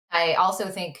I also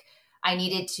think I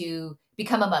needed to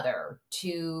become a mother,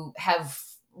 to have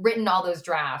written all those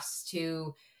drafts,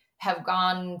 to have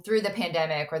gone through the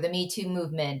pandemic or the Me Too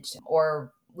movement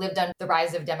or lived on the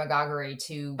rise of demagoguery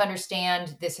to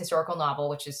understand this historical novel,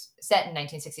 which is set in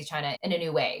 1960s China in a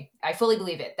new way. I fully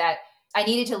believe it, that I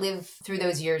needed to live through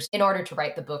those years in order to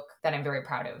write the book that I'm very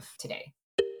proud of today.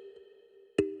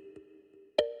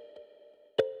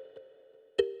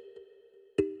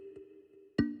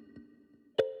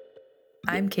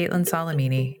 I'm Caitlin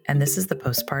Salamini, and this is the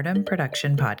Postpartum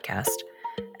Production Podcast.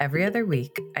 Every other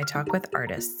week, I talk with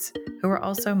artists who are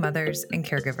also mothers and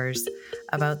caregivers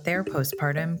about their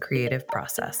postpartum creative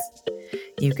process.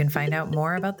 You can find out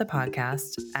more about the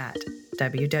podcast at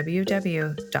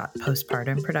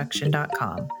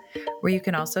www.postpartumproduction.com, where you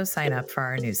can also sign up for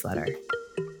our newsletter.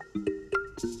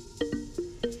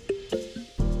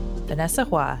 Vanessa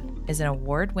Hua is an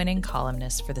award-winning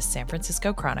columnist for the San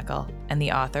Francisco Chronicle and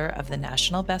the author of the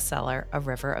national bestseller A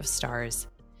River of Stars.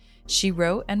 She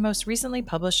wrote and most recently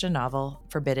published a novel,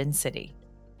 Forbidden City.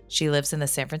 She lives in the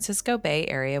San Francisco Bay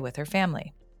Area with her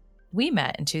family. We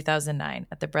met in 2009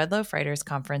 at the Breadloaf Writers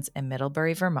Conference in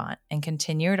Middlebury, Vermont, and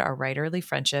continued our writerly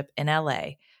friendship in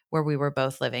LA, where we were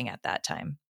both living at that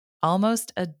time.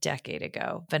 Almost a decade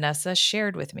ago, Vanessa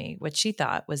shared with me what she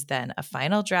thought was then a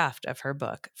final draft of her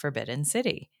book, Forbidden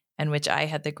City, and which I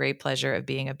had the great pleasure of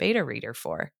being a beta reader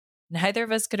for. Neither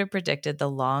of us could have predicted the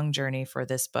long journey for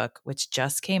this book, which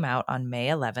just came out on May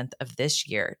 11th of this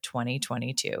year,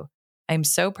 2022. I'm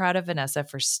so proud of Vanessa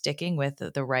for sticking with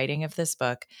the writing of this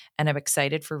book, and I'm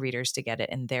excited for readers to get it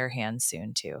in their hands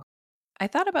soon, too. I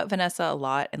thought about Vanessa a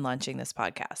lot in launching this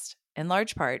podcast, in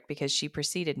large part because she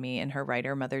preceded me in her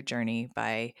writer-mother journey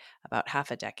by about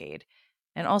half a decade.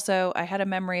 And also, I had a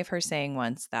memory of her saying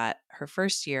once that her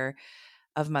first year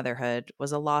of motherhood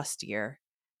was a lost year.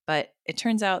 But it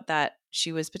turns out that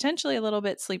she was potentially a little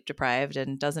bit sleep deprived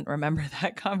and doesn't remember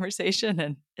that conversation.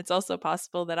 And it's also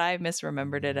possible that I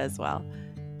misremembered it as well.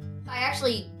 I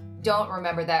actually don't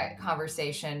remember that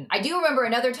conversation. I do remember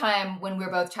another time when we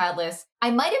were both childless.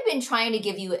 I might have been trying to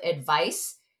give you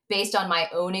advice based on my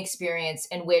own experience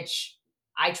in which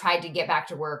I tried to get back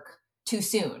to work too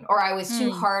soon, or I was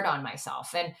too hard on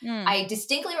myself. And I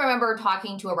distinctly remember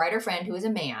talking to a writer friend who was a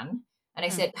man. And I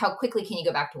said, how quickly can you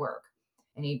go back to work?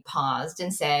 And he paused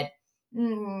and said,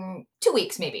 2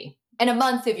 weeks maybe, and a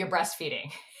month if you're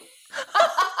breastfeeding.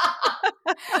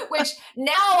 Which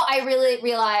now I really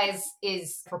realize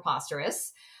is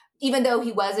preposterous. Even though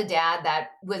he was a dad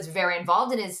that was very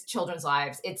involved in his children's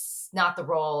lives, it's not the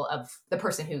role of the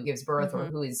person who gives birth or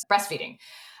who is breastfeeding.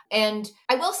 And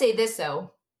I will say this,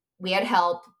 though. We had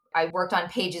help. I worked on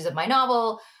pages of my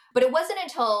novel, but it wasn't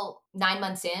until 9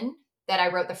 months in that I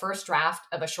wrote the first draft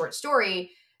of a short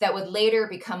story that would later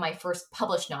become my first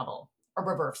published novel, A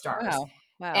River of Stars.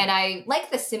 Wow. And I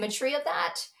like the symmetry of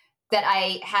that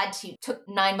I took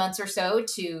 9 months or so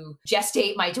to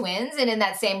gestate my twins. And in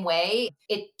that same way,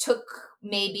 it took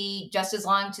maybe just as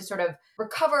long to sort of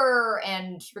recover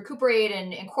and recuperate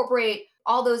and incorporate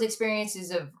all those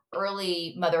experiences of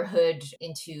early motherhood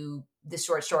into the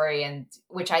short story, and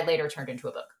which I later turned into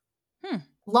a book.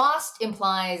 Lost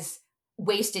implies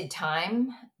wasted time,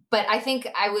 but I think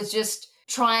I was just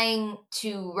trying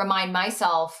to remind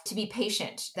myself to be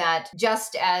patient, that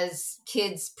just as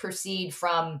kids proceed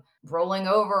from rolling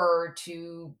over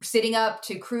to sitting up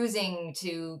to cruising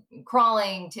to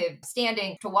crawling to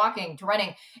standing to walking to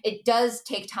running, it does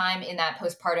take time in that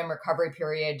postpartum recovery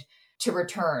period to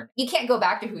return. You can't go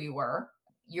back to who you were.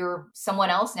 You're someone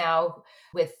else now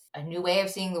with a new way of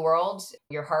seeing the world.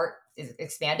 Your heart is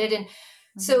expanded. And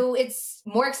so it's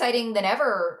more exciting than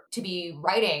ever to be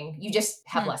writing. You just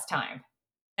have less time.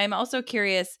 I'm also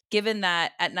curious, given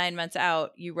that at 9 months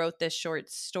out, you wrote this short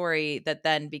story that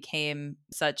then became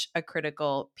such a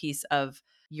critical piece of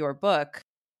your book,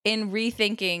 in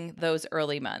rethinking those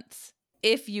early months,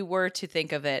 if you were to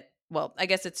think of it, well, I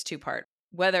guess it's two-part,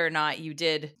 whether or not you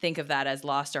did think of that as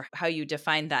lost or how you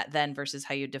defined that then versus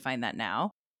how you define that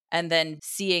now. And then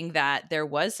seeing that there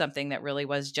was something that really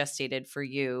was gestated for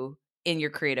you in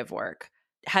your creative work.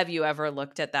 Have you ever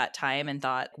looked at that time and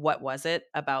thought, what was it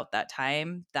about that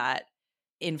time that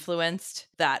influenced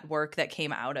that work that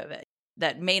came out of it?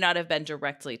 That may not have been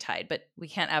directly tied, but we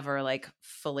can't ever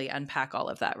fully unpack all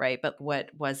of that, right? But what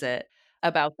was it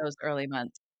about those early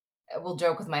months? I will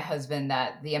joke with my husband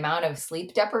that the amount of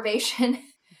sleep deprivation,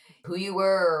 who you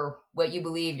were, what you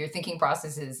believe, your thinking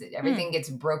processes, everything gets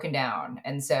broken down.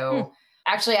 And so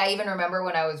actually, I even remember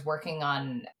when I was working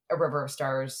on A River of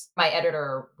Stars, my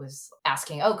editor was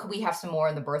asking, could we have some more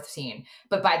in the birth scene?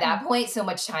 But by that point, so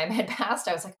much time had passed.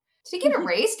 I was like, did it get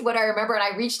erased? What I remember, and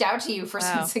I reached out to you for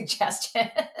some Wow. suggestions.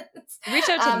 You reached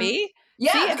out to me?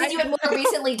 Yeah, See, because you had more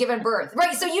recently given birth.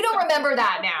 Right. So you don't remember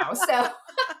that now. So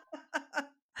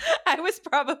I was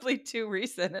probably too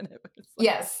recent and it was like,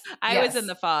 yes. I was in Yes.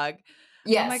 the fog. Oh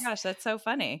my Yes. gosh, that's so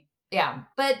funny. Yeah.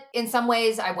 But in some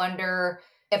ways, I wonder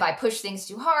if I push things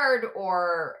too hard,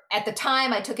 or at the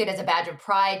time I took it as a badge of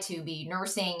pride to be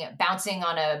nursing, bouncing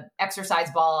on a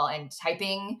exercise ball and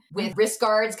typing with wrist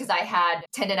guards because I had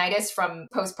tendonitis from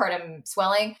postpartum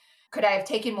swelling. Could I have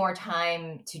taken more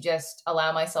time to just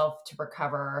allow myself to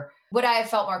recover? Would I have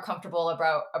felt more comfortable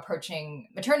about approaching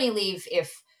maternity leave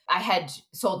if I had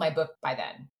sold my book by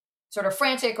then? Sort of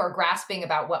frantic or grasping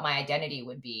about what my identity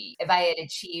would be if I had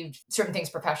achieved certain things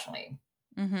professionally.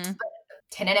 Mm-hmm.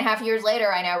 10 and a half years later,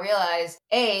 I now realize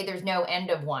A, there's no end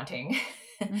of wanting.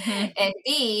 Mm-hmm. And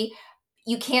B,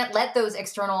 you can't let those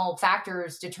external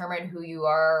factors determine who you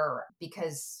are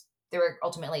because they're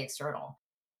ultimately external.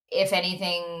 If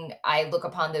anything, I look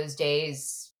upon those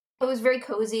days, it was very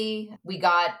cozy. We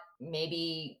got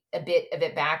maybe a bit of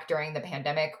it back during the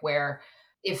pandemic, where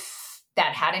if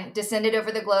that hadn't descended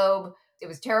over the globe, it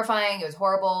was terrifying, it was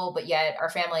horrible, but yet our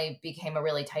family became a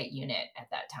really tight unit at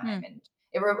that time. And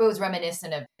it was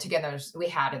reminiscent of togetherness we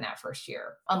had in that first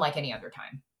year, unlike any other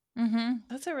time. Mm-hmm.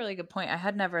 That's a really good point. I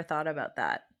had never thought about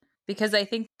that because I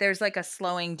think there's like a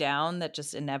slowing down that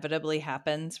just inevitably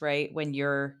happens, right? When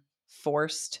you're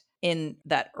forced in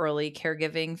that early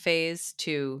caregiving phase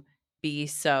to be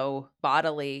so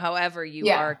bodily, however you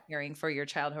Yeah. are caring for your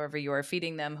child, however you are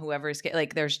feeding them, whoever's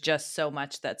like, there's just so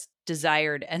much that's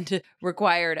desired and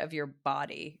required of your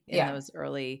body in Yeah. those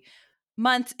early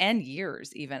months and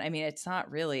years even. I mean, it's not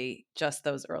really just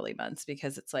those early months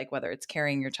because it's like whether it's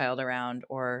carrying your child around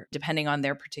or depending on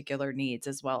their particular needs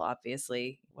as well,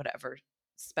 obviously, whatever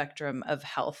spectrum of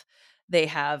health they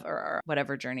have or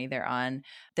whatever journey they're on,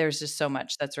 there's just so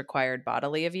much that's required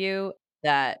bodily of you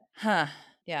that,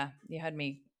 yeah, you had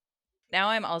me. Now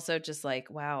I'm also just like,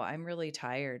 wow, I'm really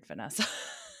tired, Vanessa.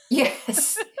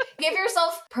 Yes. Give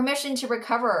yourself permission to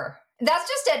recover. That's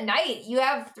just at night. You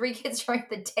have 3 kids during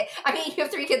the day. I mean, you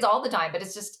have 3 kids all the time, but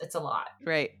it's a lot.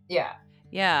 Right. Yeah.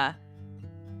 Yeah.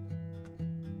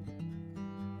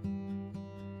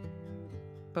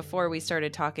 Before we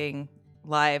started talking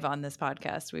live on this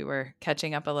podcast, we were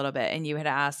catching up a little bit, and you had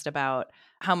asked about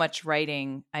how much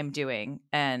writing I'm doing.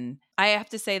 And I have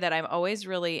to say that I'm always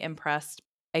really impressed.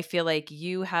 I feel like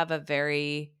you have a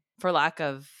very, for lack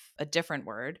of a different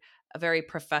word, a very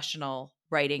professional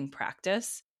writing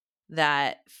practice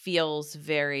that feels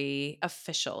very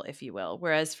official, if you will.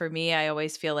 Whereas for me, I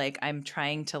always feel like I'm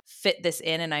trying to fit this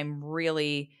in, and I'm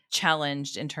really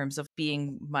challenged in terms of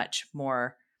being much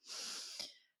more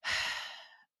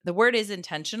the word is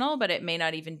intentional, but it may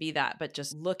not even be that, but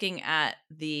just looking at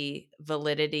the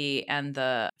validity and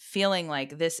the feeling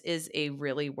like this is a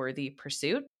really worthy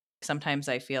pursuit. Sometimes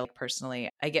I feel personally,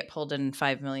 I get pulled in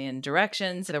 5 million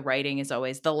directions. The writing is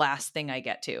always the last thing I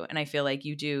get to. And I feel like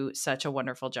you do such a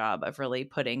wonderful job of really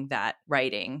putting that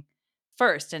writing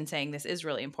first and saying this is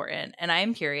really important. And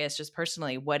I'm curious, just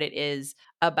personally, what it is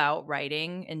about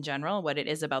writing in general, what it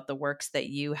is about the works that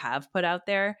you have put out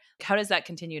there. How does that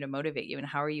continue to motivate you? And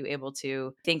how are you able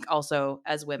to think also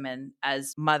as women,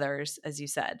 as mothers, as you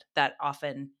said, that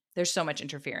often there's so much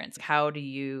interference? How do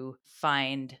you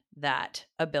find that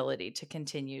ability to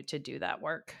continue to do that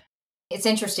work? It's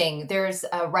interesting. There's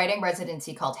a writing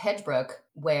residency called Hedgebrook,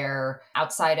 where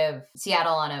outside of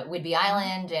Seattle on a Whidbey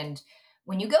Island. And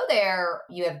when you go there,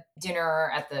 you have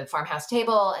dinner at the farmhouse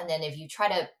table. And then if you try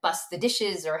to bust the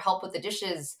dishes or help with the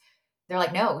dishes, they're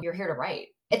like, no, you're here to write.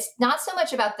 It's not so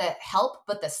much about the help,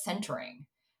 but the centering,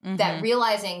 that Mm-hmm.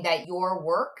 realizing that your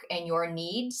work and your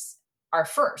needs are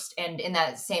first. And in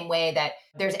that same way that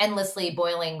there's endlessly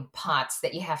boiling pots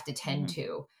that you have to tend Mm-hmm.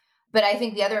 to. But I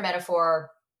think the other metaphor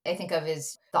I think of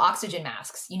is the oxygen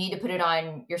masks. You need to put it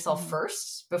on yourself Mm-hmm.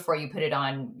 first before you put it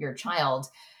on your child.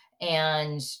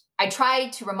 And I try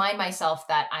to remind myself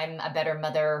that I'm a better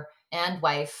mother and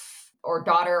wife or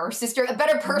daughter or sister, a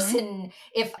better person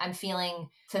if I'm feeling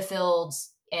fulfilled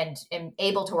and am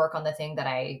able to work on the thing that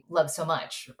I love so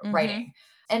much, Mm-hmm. writing.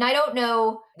 And I don't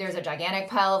know, there's a gigantic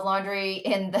pile of laundry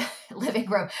in the living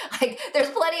room. Like, there's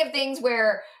plenty of things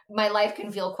where my life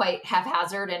can feel quite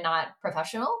haphazard and not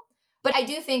professional. But I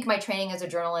do think my training as a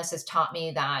journalist has taught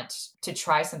me that to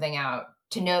try something out,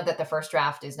 to know that the first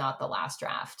draft is not the last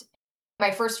draft.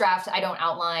 My first draft, I don't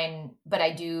outline, but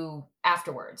I do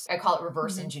afterwards. I call it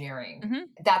reverse Mm-hmm. engineering. Mm-hmm.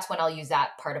 That's when I'll use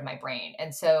that part of my brain.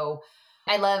 And so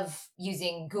I love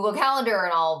using Google Calendar,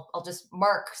 and I'll just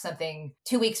mark something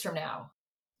 2 weeks from now,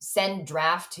 send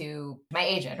draft to my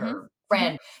agent Mm-hmm. or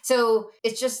friend. So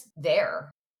it's just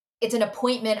there. It's an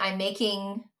appointment I'm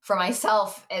making for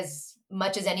myself as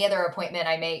much as any other appointment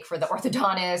I make for the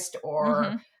orthodontist or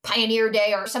Mm-hmm. Pioneer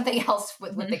Day or something else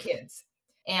with the Mm-hmm. kids.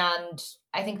 And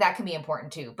I think that can be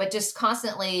important too. But just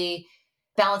constantly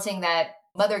balancing that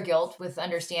mother guilt with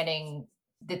understanding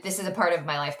that this is a part of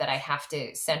my life that I have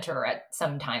to center at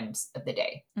some times of the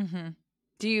day. Mm-hmm.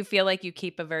 Do you feel like you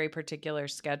keep a very particular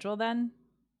schedule then?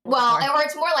 Well, Or or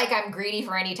it's more like I'm greedy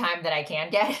for any time that I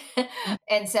can get.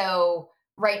 And so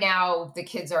right now the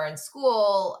kids are in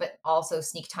school, but also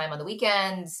sneak time on the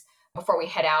weekends before we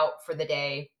head out for the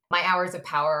day. My hours of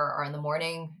power are in the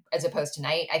morning as opposed to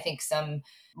night. I think some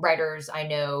writers I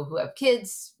know who have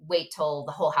kids wait till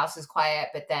the whole house is quiet,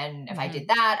 but then if I Mhm. did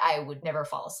that, I would never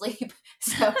fall asleep.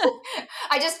 So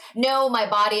I just know my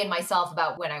body and myself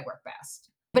about when I work best.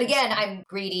 But again, Interesting. I'm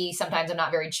greedy. Sometimes I'm not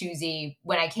very choosy.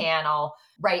 When I can, I'll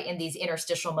write in these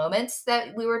interstitial moments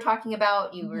that we were talking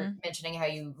about. You were Mhm. mentioning how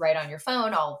you write on your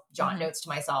phone. I'll jot Mhm. notes to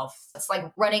myself. It's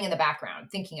like running in the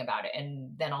background, thinking about it,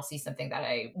 and then I'll see something that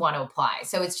I want to apply.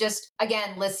 So it's just,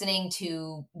 again, listening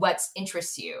to what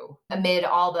interests you amid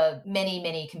all the many,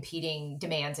 many competing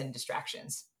demands and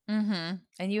distractions. Mhm.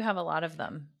 And you have a lot of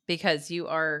them because you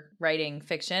are writing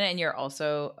fiction and you're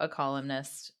also a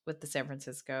columnist with the San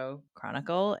Francisco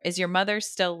Chronicle. Is your mother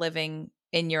still living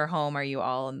in your home? Are you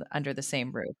all under the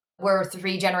same roof? We're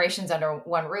three generations under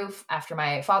one roof. After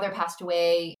my father passed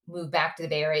away, moved back to the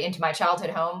Bay Area into my childhood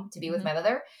home to be with Mhm. my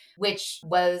mother, which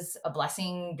was a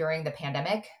blessing during the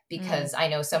pandemic Mm. because I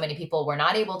know so many people were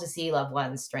not able to see loved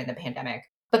ones during the pandemic.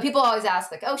 But people always ask,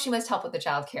 like, oh, she must help with the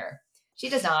childcare. She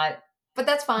does not, but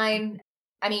that's fine.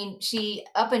 I mean, she,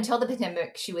 up until the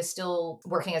pandemic, she was still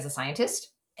working as a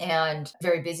scientist and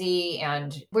very busy.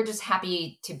 And we're just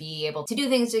happy to be able to do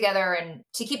things together and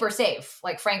to keep her safe.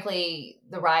 Like, frankly,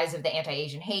 the rise of the anti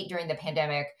Asian hate during the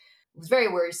pandemic was very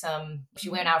worrisome. She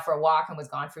went Mhm. out for a walk and was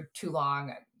gone for too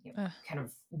long, Ugh. kind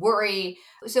of worry.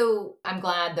 So I'm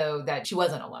glad, though, that she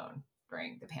wasn't alone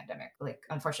during the pandemic. Like,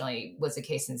 unfortunately, was the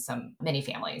case in many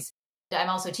families. I'm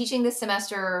also teaching this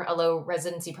semester a low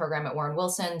residency program at Warren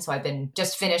Wilson. So I've been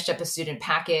just finished up a student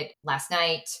packet last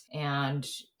night. And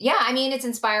yeah, I mean, it's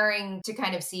inspiring to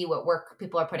kind of see what work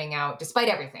people are putting out despite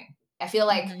everything. I feel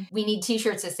like Mhm. we need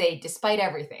t-shirts that say, despite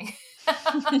everything,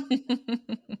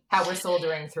 how we're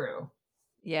soldering through.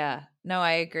 Yeah, no,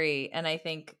 I agree. And I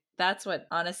think that's what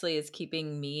honestly is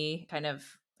keeping me kind of,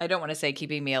 I don't want to say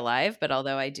keeping me alive, but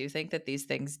although I do think that these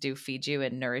things do feed you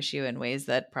and nourish you in ways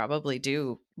that probably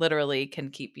do literally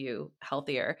can keep you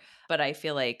healthier. But I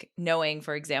feel like knowing,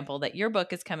 for example, that your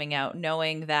book is coming out,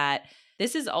 knowing that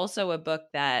this is also a book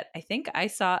that I think I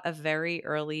saw a very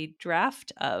early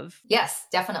draft of. Yes,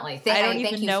 definitely. I don't I thank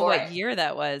even you know for what it. year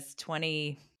that was,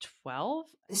 2012?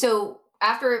 So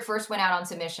after it first went out on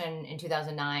submission in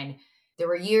 2009, there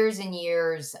were years and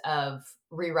years of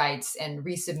rewrites and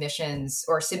resubmissions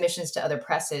or submissions to other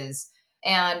presses.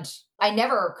 And I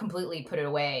never completely put it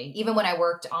away. Even when I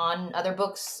worked on other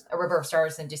books, A River of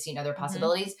Stars and Just Seen Other Mhm.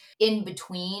 Possibilities, in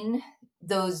between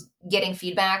those getting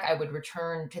feedback, I would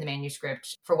return to the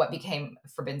manuscript for what became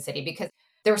Forbidden City because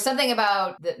there was something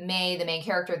about May, the main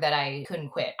character, that I couldn't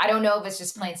quit. I don't know if it's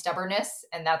just Mm. plain stubbornness,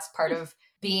 and that's part of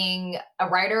being a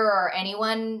writer or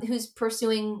anyone who's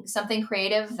pursuing something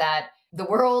creative, that the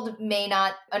world may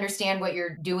not understand what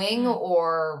you're doing Mm.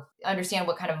 or understand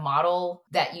what kind of model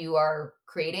that you are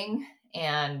creating,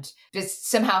 and just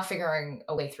somehow figuring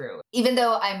a way through. Even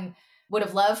though I'm would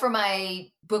have loved for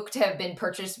my book to have been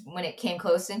purchased when it came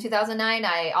close in 2009,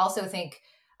 I also think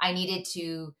I needed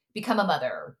to become a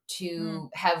mother, Mm. to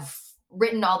have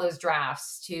written all those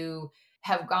drafts, to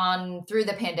have gone through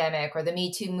the pandemic or the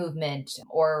Me Too movement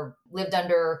or lived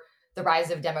under the rise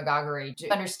of demagoguery to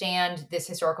understand this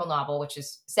historical novel, which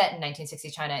is set in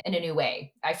 1960s China, in a new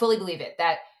way. I fully believe it,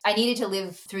 that I needed to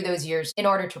live through those years in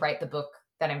order to write the book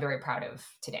that I'm very proud of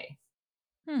today.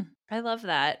 I love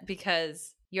that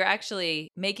because you're actually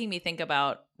making me think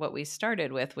about what we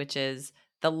started with, which is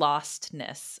the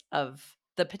lostness of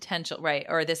the potential, right?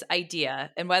 Or this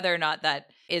idea, and whether or not that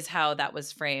is how that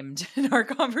was framed in our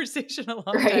conversation a long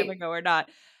time Right? ago or not.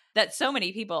 That so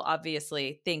many people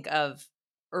obviously think of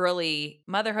early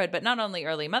motherhood, but not only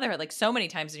early motherhood, like so many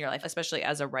times in your life, especially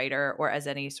as a writer or as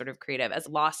any sort of creative, as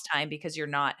lost time because you're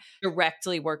not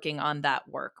directly working on that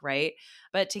work, right?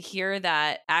 But to hear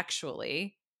that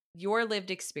actually your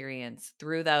lived experience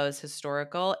through those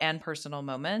historical and personal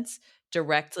moments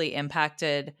directly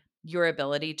impacted your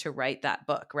ability to write that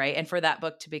book, right? And for that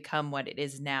book to become what it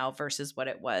is now versus what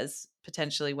it was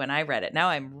potentially when I read it. Now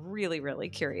I'm really, really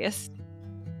curious.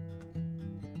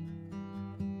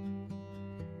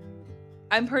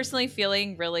 I'm personally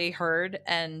feeling really heard,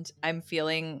 and I'm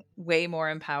feeling way more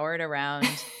empowered around.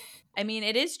 I mean,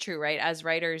 it is true, right? As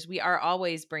writers, we are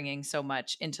always bringing so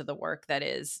much into the work that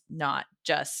is not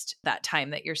just that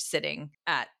time that you're sitting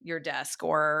at your desk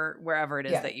or wherever it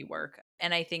is Yeah. that you work.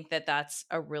 And I think that that's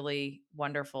a really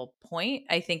wonderful point.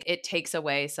 I think it takes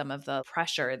away some of the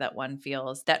pressure that one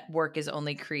feels that work is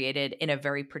only created in a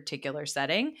very particular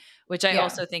setting, which I Yeah.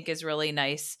 also think is really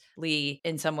nicely,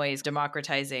 in some ways,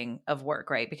 democratizing of work,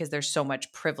 right? Because there's so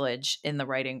much privilege in the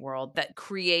writing world that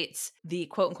creates the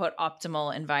quote unquote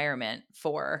optimal environment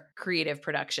for creative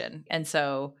production. And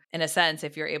so, in a sense,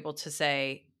 if you're able to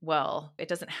say, well, it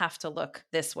doesn't have to look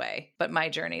this way, but my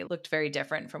journey looked very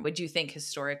different from what you think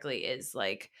historically is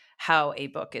like how a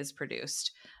book is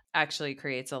produced, actually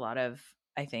creates a lot of,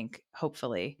 I think,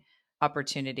 hopefully,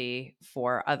 opportunity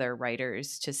for other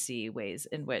writers to see ways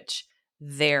in which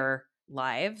their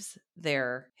lives,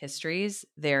 their histories,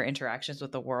 their interactions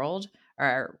with the world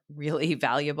are really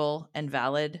valuable and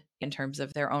valid in terms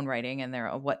of their own writing and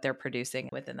their what they're producing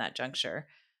within that juncture.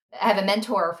 I have a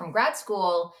mentor from grad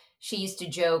school. She used to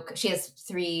joke, she has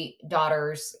 3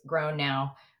 daughters grown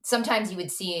now. Sometimes you would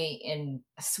see in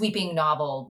a sweeping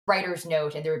novel, writer's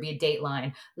note, and there would be a date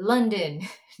line London,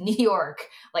 New York,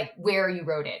 like where you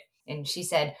wrote it. And she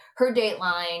said her date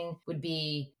line would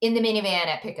be in the minivan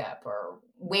at pickup or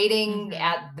waiting Mm-hmm.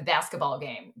 at the basketball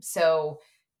game. So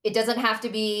it doesn't have to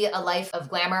be a life of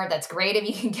glamour. That's great if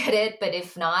you can get it. But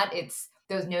if not, it's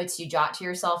those notes you jot to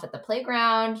yourself at the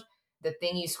playground, the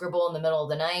thing you scribble in the middle of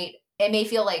the night. It may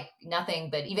feel like nothing,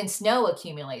 but even snow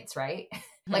accumulates, right?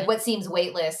 Like what seems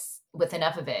weightless, with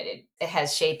enough of it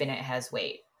has shape and it has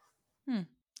weight.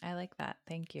 I like that.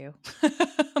 Thank you. Like,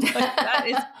 that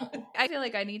is, I feel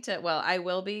like I need to, well, I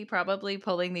will be probably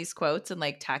pulling these quotes and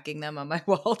like tacking them on my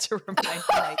wall to remind me.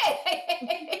 Like,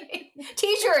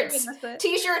 T-shirts, Vanessa.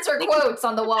 T-shirts or Thank you. quotes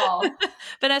on the wall.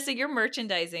 Vanessa, your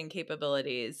merchandising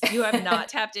capabilities, you have not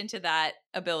tapped into that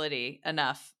ability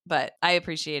enough, but I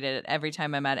appreciate it every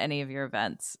time I'm at any of your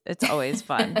events. It's always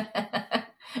fun.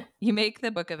 You make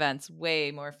the book events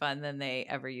way more fun than they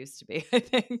ever used to be, I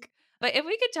think. But if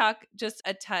we could talk just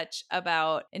a touch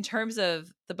about, in terms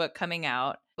of the book coming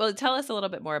out, well, tell us a little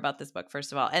bit more about this book,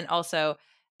 first of all. And also,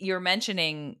 you're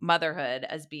mentioning motherhood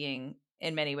as being,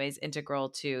 in many ways, integral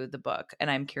to the book.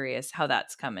 And I'm curious how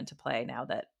that's come into play now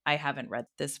that I haven't read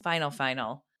this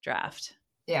final draft.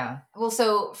 Yeah. Well,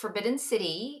 so Forbidden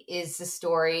City is the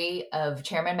story of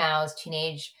Chairman Mao's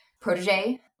teenage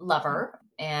protege, lover,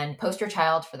 and poster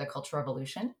child for the Cultural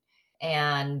Revolution.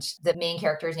 And the main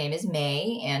character's name is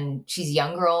May, and she's a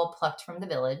young girl plucked from the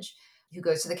village who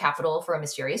goes to the capital for a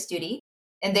mysterious duty.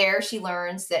 And there she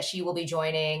learns that she will be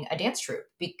joining a dance troupe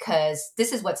because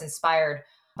this is what's inspired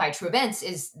by true events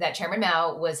is that Chairman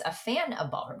Mao was a fan of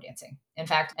ballroom dancing. In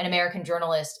fact, an American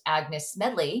journalist, Agnes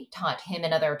Smedley, taught him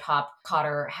and other top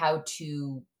cotter how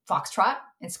to foxtrot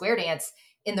and square dance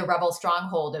in the rebel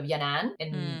stronghold of Yan'an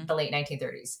in the late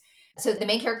 1930s. So the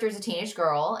main character is a teenage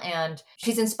girl, and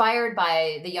she's inspired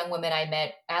by the young women I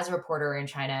met as a reporter in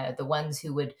China, the ones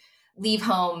who would leave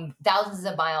home thousands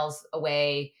of miles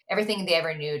away, everything they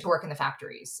ever knew to work in the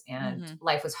factories. And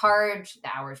life was hard, the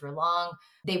hours were long.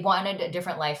 They wanted a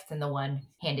different life than the one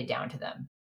handed down to them.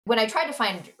 When I tried to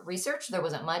find research, there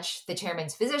wasn't much. The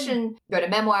chairman's physician wrote a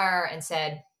memoir and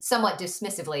said, somewhat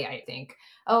dismissively, I think,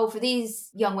 oh, for these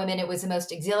young women, it was the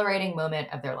most exhilarating moment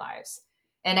of their lives.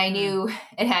 And I knew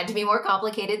it had to be more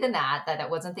complicated than that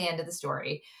wasn't the end of the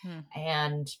story.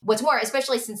 And what's more,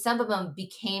 especially since some of them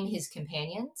became his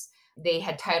companions, they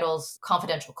had titles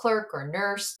confidential clerk or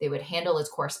nurse. They would handle his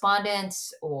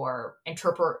correspondence or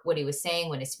interpret what he was saying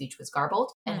when his speech was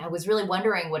garbled. And I was really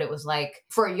wondering what it was like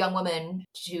for a young woman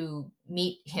to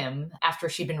meet him after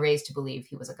she'd been raised to believe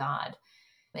he was a god.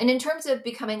 And in terms of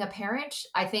becoming a parent,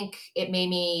 I think it made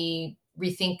me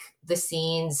rethink the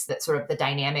scenes, that sort of the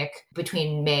dynamic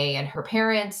between May and her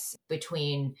parents,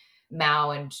 between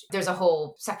Mao, and there's a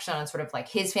whole section on sort of like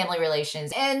his family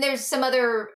relations. And there's some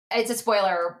other, it's a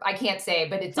spoiler, I can't say,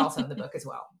 but it's also in the book as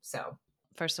well. So,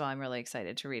 first of all, I'm really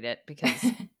excited to read it because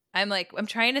I'm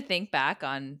trying to think back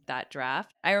on that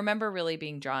draft. I remember really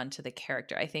being drawn to the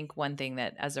character. I think one thing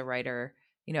that as a writer,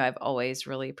 I've always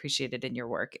really appreciated in your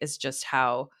work is just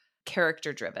how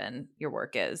character driven your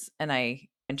work is. And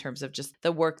in terms of just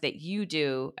the work that you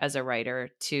do as a writer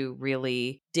to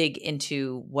really dig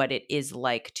into what it is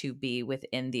like to be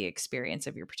within the experience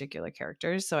of your particular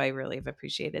characters. So I really have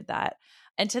appreciated that.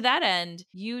 And to that end,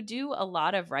 you do a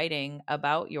lot of writing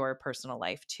about your personal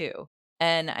life too.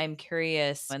 And I'm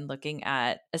curious when looking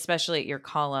at, especially at your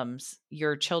columns,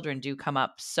 your children do come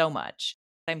up so much.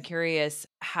 I'm curious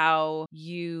how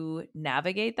you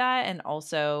navigate that and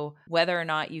also whether or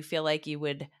not you feel like you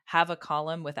would have a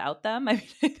column without them. I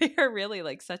mean, they are really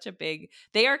like such a big,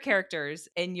 they are characters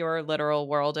in your literal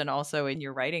world and also in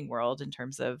your writing world in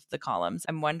terms of the columns.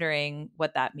 I'm wondering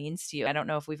what that means to you. I don't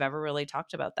know if we've ever really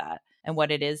talked about that and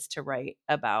what it is to write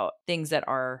about things that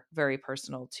are very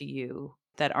personal to you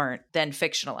that aren't then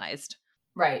fictionalized.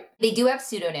 Right. They do have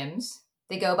pseudonyms.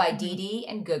 They go by Mhm. Dee Dee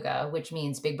and Guga, which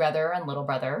means big brother and little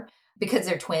brother, because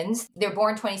they're twins. They're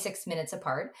born 26 minutes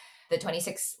apart, the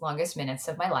 26 longest minutes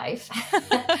of my life.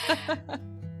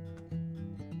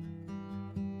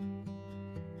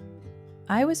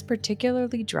 I was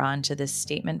particularly drawn to this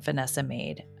statement Vanessa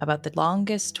made about the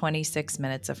longest 26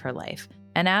 minutes of her life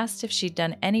and asked if she'd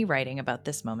done any writing about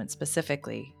this moment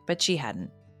specifically, but she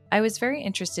hadn't. I was very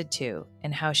interested too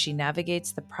in how she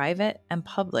navigates the private and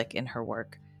public in her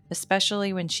work,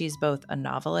 especially when she's both a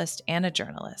novelist and a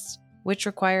journalist, which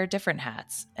require different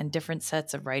hats and different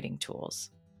sets of writing tools.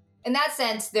 In that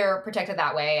sense, they're protected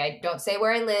that way. I don't say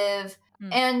where I live.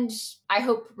 Mm. And I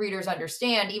hope readers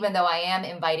understand, even though I am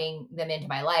inviting them into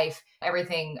my life,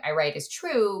 everything I write is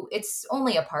true. It's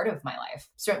only a part of my life,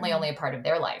 certainly only a part of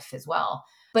their life as well.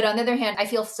 But on the other hand, I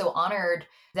feel so honored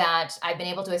that I've been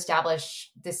able to establish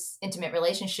this intimate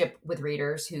relationship with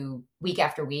readers who, week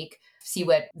after week, see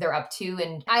what they're up to.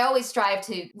 And I always strive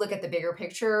to look at the bigger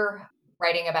picture,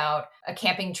 writing about a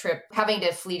camping trip, having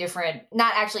to flee different,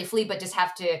 not actually flee, but just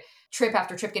have to trip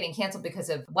after trip getting canceled because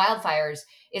of wildfires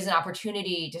is an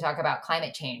opportunity to talk about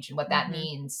climate change and what that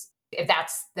means if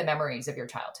that's the memories of your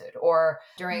childhood. Or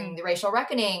during the racial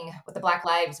reckoning with the Black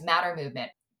Lives Matter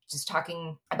movement, just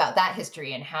talking about that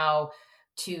history and how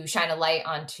to shine a light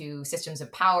onto systems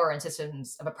of power and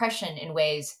systems of oppression in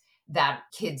ways that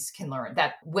kids can learn.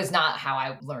 That was not how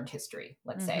I learned history,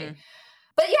 let's say.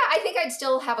 But yeah, I think I'd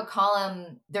still have a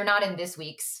column. They're not in this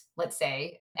week's, let's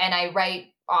say. And I write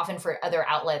often for other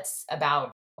outlets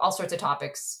about all sorts of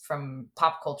topics from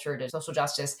pop culture to social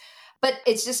justice. But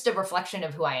it's just a reflection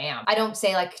of who I am. I don't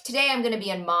say like, today I'm going to be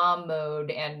in mom mode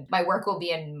and my work will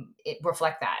be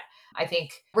reflect that. I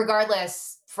think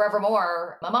regardless,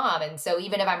 forevermore, I'm a mom. And so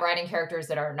even if I'm writing characters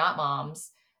that are not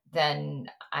moms, then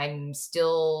I'm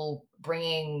still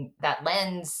bringing that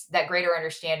lens, that greater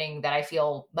understanding that I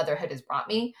feel motherhood has brought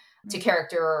me to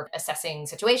character assessing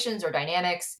situations or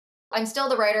dynamics. I'm still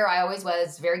the writer I always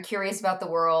was, very curious about the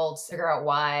world, figure out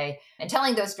why, and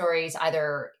telling those stories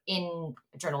either in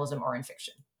journalism or in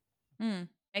fiction.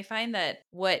 I find that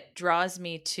what draws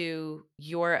me to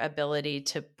your ability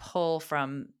to pull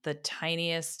from the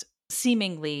tiniest,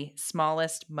 seemingly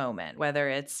smallest moment, whether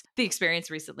it's the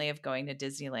experience recently of going to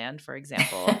Disneyland, for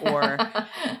example, or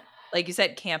like you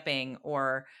said, camping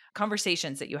or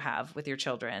conversations that you have with your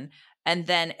children, and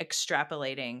then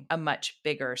extrapolating a much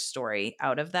bigger story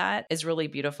out of that is really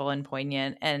beautiful and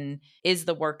poignant and is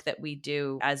the work that we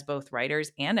do as both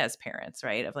writers and as parents,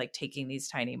 right? Of like taking these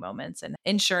tiny moments and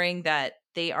ensuring that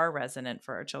they are resonant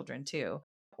for our children too.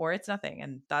 Or it's nothing,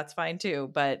 and that's fine too.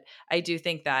 But I do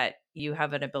think that you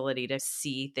have an ability to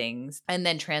see things and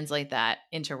then translate that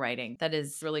into writing that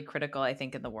is really critical, I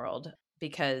think, in the world,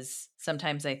 because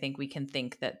sometimes I think we can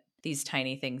think that these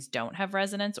tiny things don't have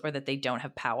resonance or that they don't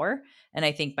have power. And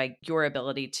I think by your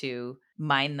ability to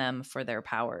mine them for their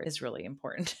power is really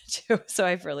important too. So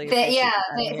I've really appreciated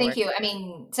that in your Thank work. you. I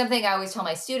mean, something I always tell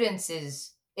my students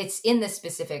is it's in the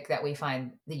specific that we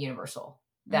find the universal.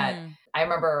 That Mm. I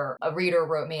remember a reader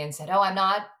wrote me and said, "Oh, I'm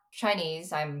not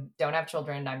Chinese. I don't have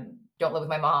children. I don't live with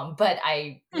my mom, but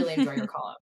I really enjoy your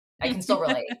column. I can still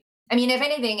relate." I mean, if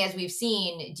anything, as we've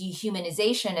seen,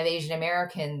 dehumanization of Asian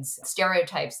Americans,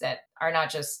 stereotypes that are not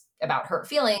just about hurt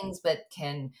feelings, but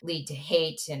can lead to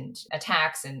hate and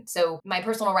attacks. And so my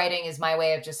personal writing is my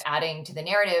way of just adding to the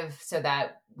narrative so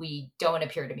that we don't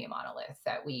appear to be a monolith,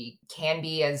 that we can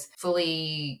be as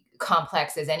fully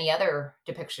complex as any other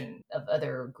depiction of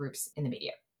other groups in the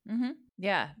media.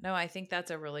 Yeah, no, I think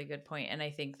that's a really good point. And I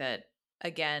think that,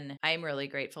 again, I'm really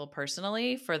grateful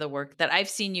personally for the work that I've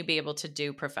seen you be able to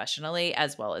do professionally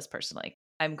as well as personally.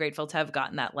 I'm grateful to have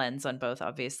gotten that lens on both,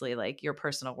 obviously, like your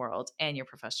personal world and your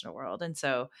professional world. And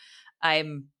so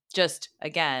I'm just,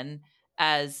 again,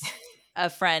 as a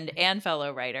friend and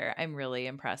fellow writer, I'm really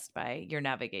impressed by your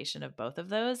navigation of both of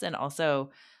those. And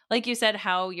also, like you said,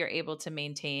 how you're able to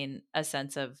maintain a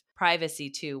sense of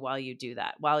privacy too while you do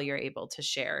that, while you're able to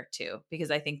share too, because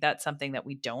I think that's something that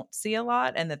we don't see a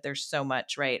lot. And that there's so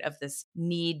much, right, of this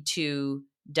need to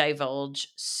divulge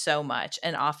so much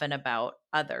and often about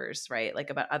others, right? Like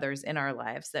about others in our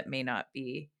lives that may not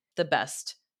be the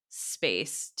best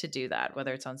space to do that,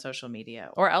 whether it's on social media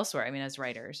or elsewhere. I mean, as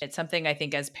writers, it's something I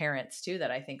think as parents too,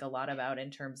 that I think a lot about in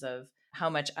terms of how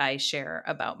much I share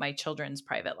about my children's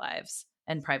private lives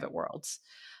and private worlds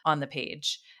on the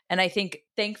page. And I think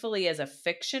thankfully as a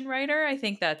fiction writer, I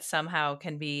think that somehow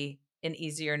can be an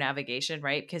easier navigation,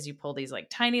 right? Because you pull these like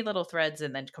tiny little threads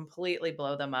and then completely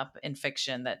blow them up in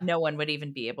fiction that no one would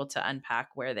even be able to unpack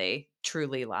where they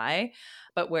truly lie.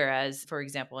 But whereas, for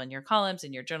example, in your columns,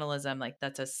 in your journalism, like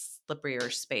that's a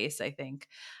slipperier space, I think.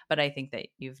 But I think that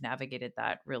you've navigated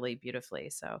that really beautifully.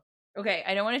 So, okay,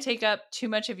 I don't want to take up too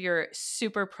much of your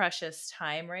super precious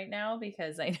time right now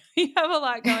because I know you have a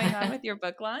lot going on with your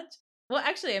book launch. Well,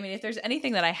 actually, I mean, if there's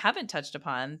anything that I haven't touched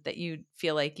upon that you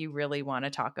feel like you really want to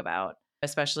talk about,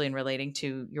 especially in relating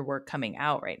to your work coming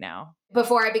out right now.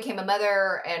 Before I became a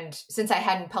mother, and since I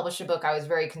hadn't published a book, I was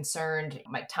very concerned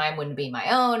my time wouldn't be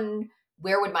my own.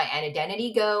 Where would my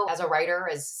identity go as a writer,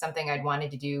 as something I'd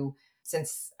wanted to do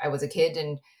since I was a kid?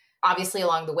 And obviously,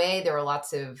 along the way, there were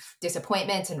lots of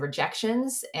disappointments and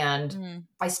rejections, and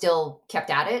I still kept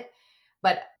at it.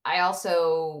 But I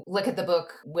also look at the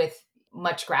book with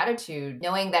much gratitude,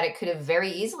 knowing that it could have very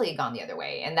easily gone the other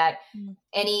way, and that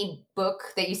any book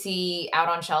that you see out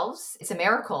on shelves, it's a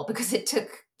miracle because it took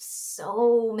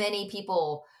so many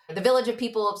people, the village of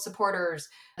people, of supporters,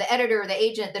 the editor, the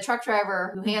agent, the truck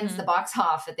driver who hands the box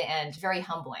off at the end. Very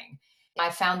humbling. I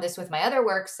found this with my other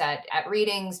works at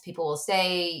readings. People will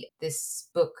say, this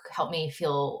book helped me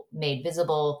feel made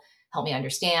visible, helped me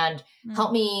understand,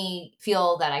 helped me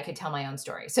feel that I could tell my own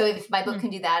story. So if my book can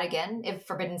do that again, if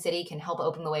Forbidden City can help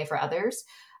open the way for others,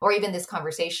 or even this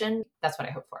conversation, that's what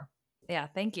I hope for. Yeah,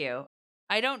 thank you.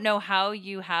 I don't know how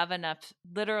you have enough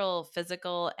literal,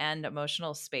 physical, and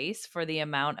emotional space for the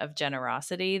amount of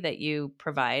generosity that you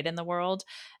provide in the world.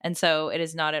 And so it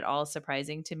is not at all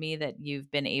surprising to me that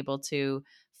you've been able to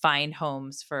find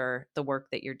homes for the work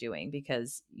that you're doing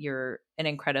because you're an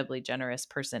incredibly generous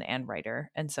person and writer.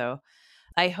 And so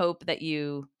I hope that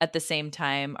you, at the same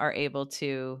time, are able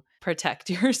to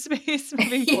protect your space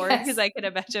moving forward because I can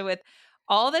imagine with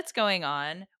all that's going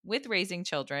on with raising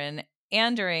children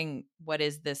and during what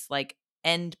is this like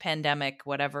end pandemic,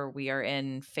 whatever we are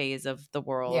in phase of the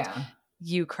world,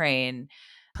 Ukraine,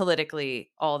 politically,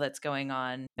 all that's going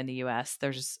on in the US,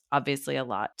 there's obviously a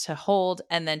lot to hold.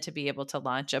 And then to be able to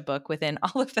launch a book within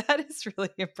all of that is really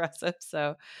impressive.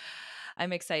 So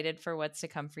I'm excited for what's to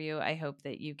come for you. I hope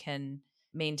that you can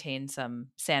maintain some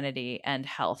sanity and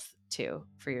health too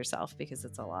for yourself because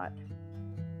it's a lot.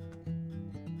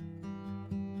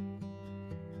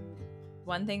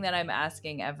 One thing that I'm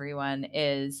asking everyone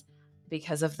is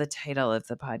because of the title of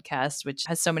the podcast, which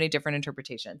has so many different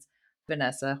interpretations.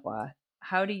 Vanessa,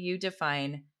 how do you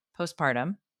define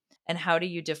postpartum and how do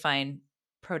you define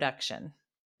production?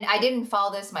 I didn't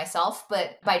follow this myself,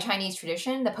 but by Chinese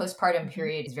tradition, the postpartum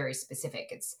period is very specific.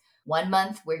 It's 1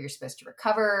 month where you're supposed to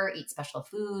recover, eat special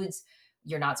foods.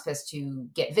 You're not supposed to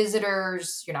get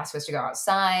visitors. You're not supposed to go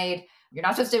outside. You're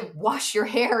not supposed to wash your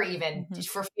hair even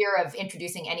for fear of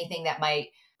introducing anything that might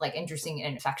like introducing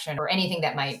an infection or anything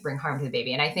that might bring harm to the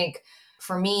baby. And I think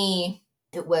for me,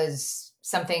 it was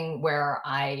something where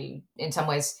I, in some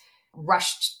ways,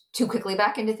 rushed too quickly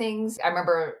back into things. I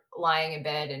remember lying in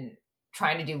bed and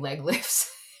trying to do leg lifts,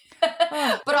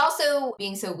 but also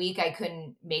being so weak, I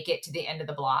couldn't make it to the end of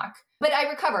the block. But I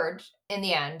recovered in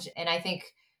the end. And I think,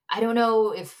 I don't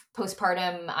know if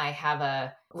postpartum, I have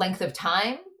a length of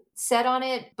time set on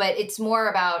it, but it's more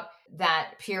about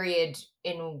that period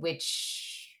in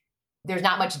which there's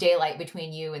not much daylight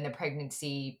between you and the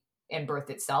pregnancy and birth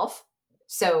itself.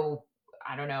 So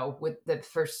I don't know, with the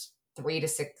first 3 to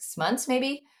 6 months,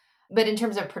 maybe. But in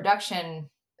terms of production,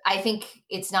 I think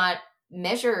it's not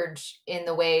measured in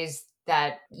the ways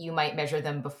that you might measure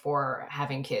them before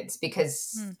having kids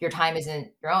because your time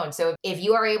isn't your own. So if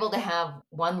you are able to have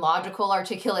one logical,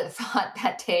 articulate thought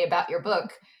that day about your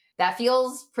book, that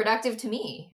feels productive to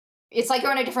me. It's like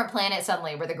you're on a different planet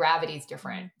suddenly where the gravity is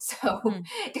different. So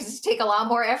it just take a lot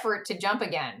more effort to jump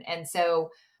again. And so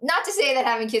not to say that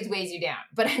having kids weighs you down,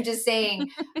 but I'm just saying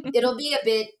it'll be a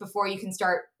bit before you can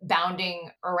start bounding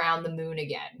around the moon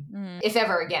again, if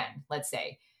ever again, let's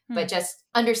say. But just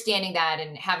understanding that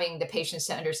and having the patience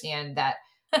to understand that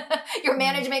your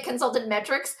management consultant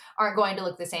metrics aren't going to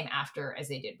look the same after as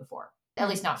they did before, at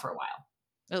least not for a while.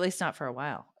 At least not for a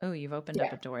while. Oh, you've opened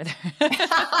up a door there.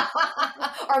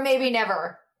 Or maybe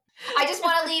never. I just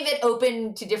want to leave it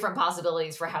open to different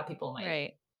possibilities for how people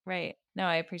might. Right. No,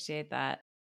 I appreciate that.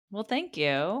 Well, thank you.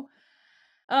 Oh,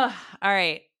 all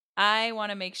right. I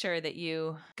want to make sure that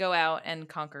you go out and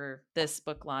conquer this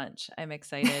book launch. I'm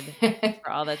excited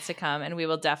for all that's to come. And we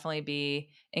will definitely be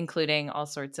including all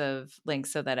sorts of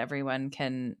links so that everyone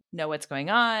can know what's going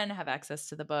on, have access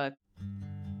to the book.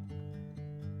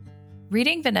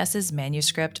 Reading Vanessa's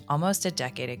manuscript almost a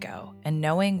decade ago and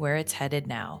knowing where it's headed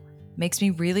now makes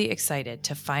me really excited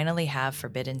to finally have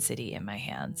Forbidden City in my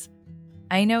hands.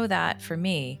 I know that, for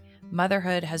me,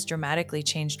 motherhood has dramatically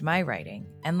changed my writing,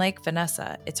 and like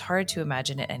Vanessa, it's hard to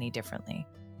imagine it any differently.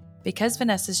 Because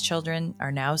Vanessa's children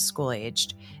are now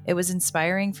school-aged, it was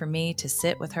inspiring for me to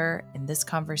sit with her in this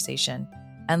conversation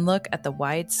and look at the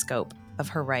wide scope of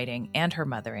her writing and her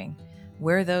mothering,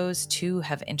 where those two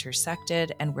have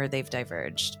intersected and where they've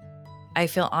diverged. I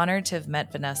feel honored to have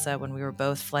met Vanessa when we were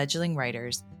both fledgling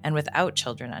writers and without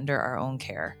children under our own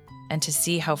care, and to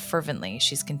see how fervently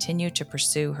she's continued to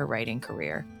pursue her writing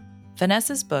career.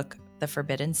 Vanessa's book, The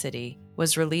Forbidden City,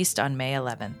 was released on May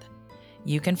 11th.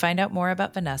 You can find out more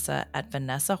about Vanessa at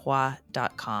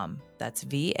vanessahua.com. That's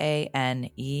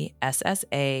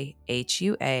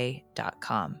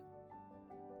VANESSAHUA.com.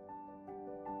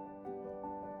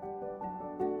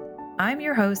 I'm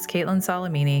your host, Caitlin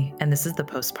Salamini, and this is the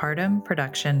Postpartum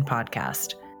Production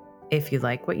Podcast. If you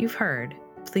like what you've heard,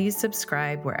 please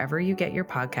subscribe wherever you get your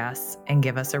podcasts and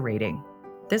give us a rating.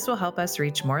 This will help us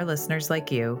reach more listeners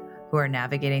like you who are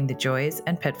navigating the joys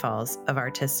and pitfalls of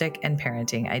artistic and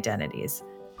parenting identities.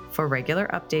 For regular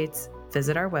updates,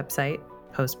 visit our website,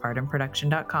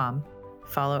 postpartumproduction.com,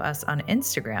 follow us on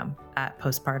Instagram at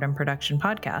Postpartum Production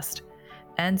Podcast,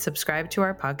 and subscribe to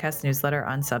our podcast newsletter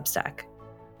on Substack.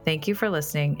 Thank you for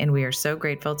listening, and we are so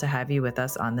grateful to have you with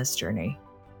us on this journey.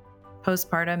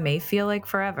 Postpartum may feel like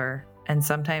forever, and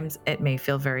sometimes it may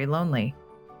feel very lonely,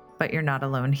 but you're not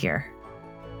alone here.